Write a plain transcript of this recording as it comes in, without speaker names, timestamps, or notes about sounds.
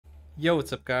Yo,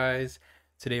 what's up guys?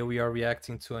 Today we are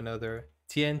reacting to another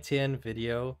TIEN TIEN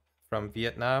video from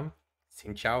Vietnam.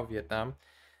 Xin chào Vietnam.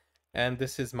 And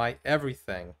this is my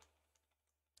everything.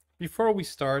 Before we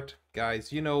start,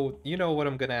 guys, you know what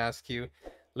I'm gonna ask you.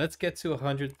 Let's get to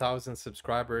 100,000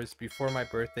 subscribers before my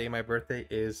birthday. My birthday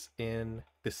is in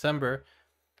December.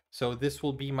 So this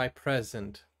will be my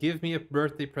present. Give me a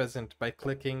birthday present by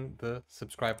clicking the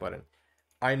subscribe button.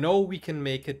 I know we can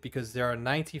make it because there are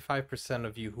 95%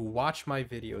 of you who watch my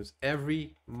videos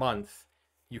every month.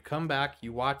 You come back,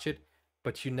 you watch it,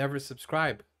 but you never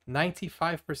subscribe.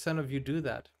 95% of you do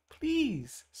that.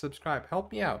 Please subscribe.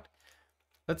 Help me out.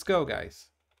 Let's go, guys.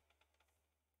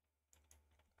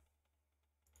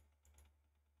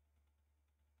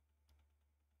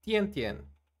 TIEN TIEN.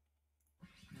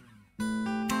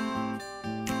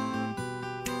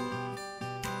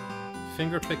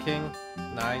 Finger picking,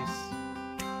 nice.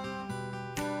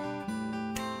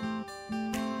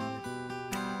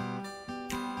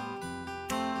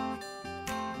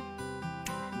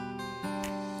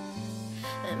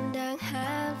 Em đang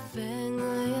hát về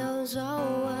người yêu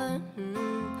dấu ấn,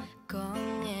 có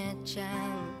nghe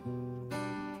chăng?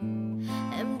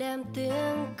 Em đem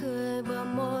tiếng cười bờ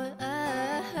môi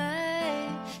ấy,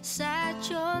 xa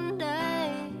chốn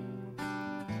đây.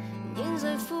 Những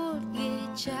giây phút ghi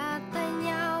chặt tay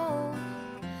nhau,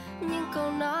 những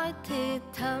câu nói thì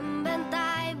thầm bên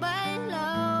tai bấy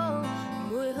lâu.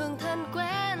 Mùi hương thân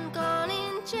quen còn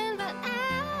in trên vạt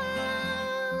áo.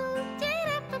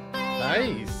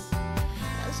 Nice.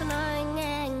 Em sẽ nói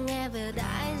nghe về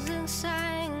đại dương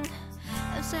xanh.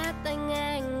 Em sẽ tay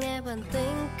nghe bản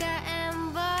tình ca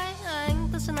em với anh.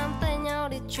 Ta sẽ nắm tay nhau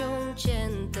đi chung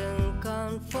trên từng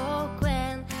con phố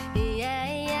quen. Yeah,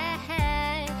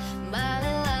 yeah. Ba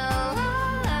la la la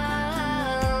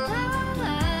la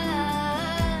la.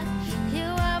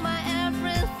 You are my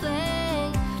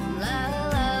everything. La la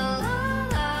la la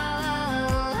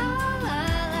la la.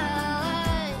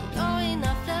 You're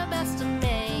enough, the best of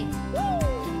me.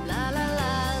 La la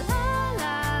la la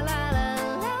la la la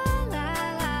la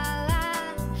la.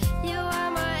 You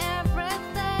are my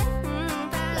everything.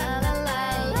 La la la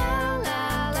la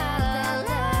la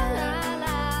la la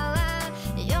la.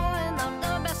 You're enough,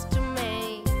 the best of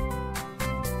me.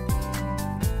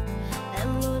 Em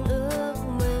luôn ước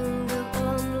mình được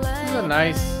ôm lấy. This is a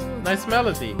nice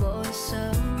melody. Mỗi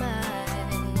sớm mai.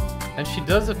 And she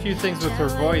does a few things with her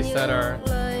voice that are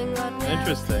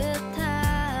interesting.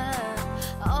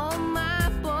 Oh my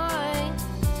boy.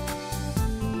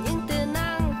 Những tia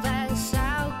nắng vàng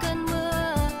sau cơn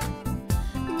mưa,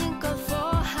 những con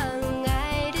phố hàng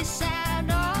ngày đi xa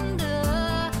đón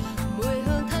đưa. Mùi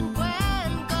hương thân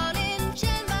quen còn in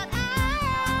trên vạt áo.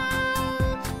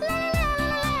 La la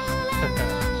la la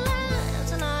la. Em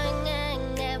sẽ nói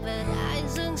nghe về đại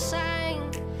dương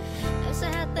xanh. Em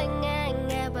sẽ hát tay nghe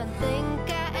bản tình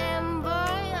ca em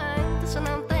với anh. Ta sẽ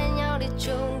nắm tay nhau đi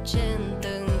chung trên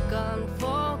từng con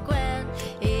phố quen.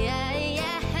 Yeah,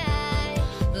 yeah.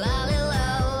 La la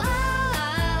la la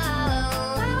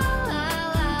la la la.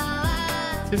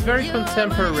 It's very You are my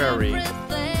contemporary.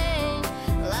 everything.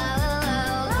 La la la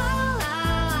la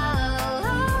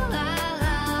la la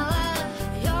la.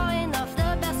 You're enough,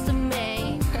 the best of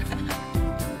me.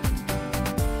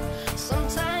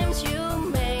 Sometimes you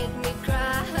make me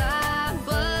cry,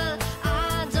 but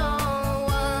I don't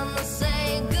wanna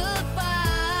say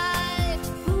goodbye.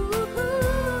 Ooh,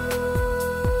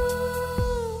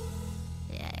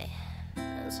 yeah.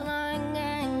 Em sẽ nói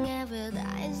nghe về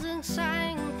đại dương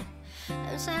xanh.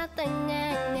 Em sẽ tay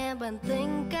nghe bản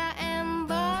tình ca em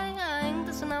với anh.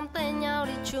 Ta sẽ nắm tay nhau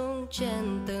đi chung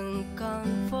trên từng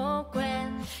con phố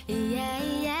quen. Yeah,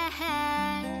 yeah,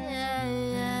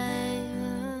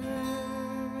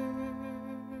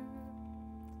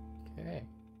 Okay.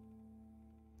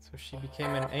 So she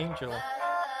became an angel.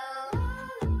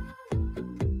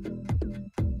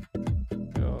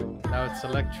 Oh, now it's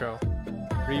electro.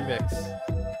 Remix.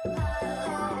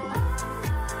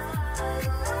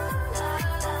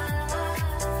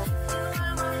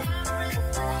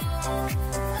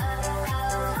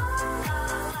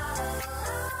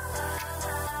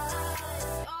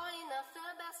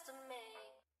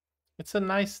 It's a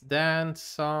nice dance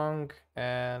song,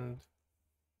 and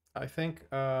I think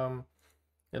a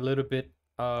little bit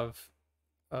of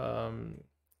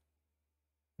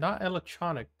not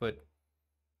electronic, but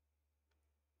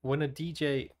when a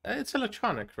DJ, it's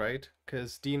electronic, right?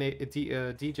 Because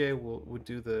DJ would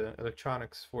do the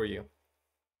electronics for you.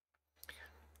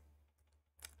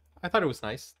 I thought it was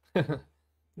nice.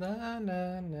 Na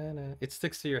na na na. It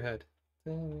sticks to your head.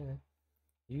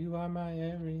 You are my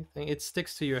everything. It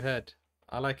sticks to your head.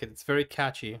 I like it. It's very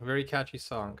catchy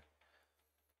song.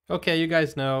 Okay, you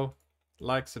guys know.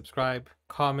 Like, subscribe,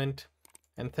 comment,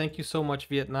 and thank you so much,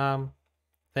 Vietnam.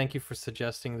 Thank you for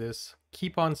suggesting this.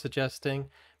 Keep on suggesting,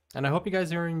 and I hope you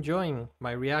guys are enjoying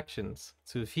my reactions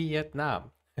to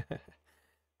Vietnam.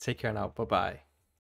 Take care now. Bye-bye.